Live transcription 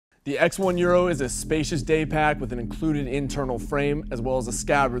The X1 Euro is a spacious day pack with an included internal frame, as well as a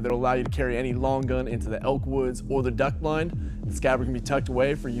scabbard that will allow you to carry any long gun into the elk woods or the duck blind. The scabbard can be tucked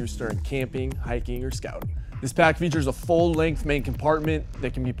away for use during camping, hiking, or scouting. This pack features a full-length main compartment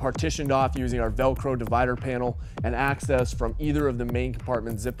that can be partitioned off using our Velcro divider panel and accessed from either of the main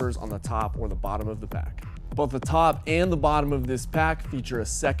compartment zippers on the top or the bottom of the pack. Both the top and the bottom of this pack feature a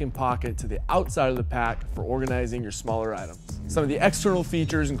second pocket to the outside of the pack for organizing your smaller items. Some of the external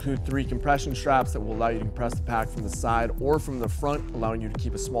features include 3 compression straps that will allow you to compress the pack from the side or from the front, allowing you to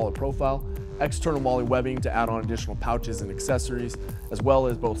keep a smaller profile, external MOLLE webbing to add on additional pouches and accessories, as well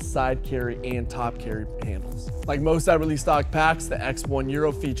as both side carry and top carry handles. Like most Eberlestock packs, the X1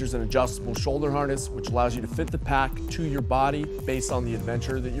 Euro features an adjustable shoulder harness, which allows you to fit the pack to your body based on the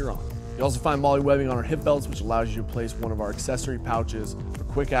adventure that you're on. You also find MOLLE webbing on our hip belts, which allows you to place one of our accessory pouches for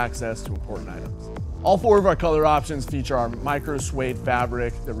quick access to important items. All 4 of our color options feature our micro suede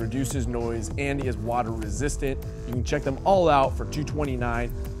fabric that reduces noise and is water resistant. You can check them all out for $229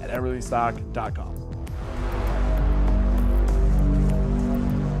 at Eberlestock.com.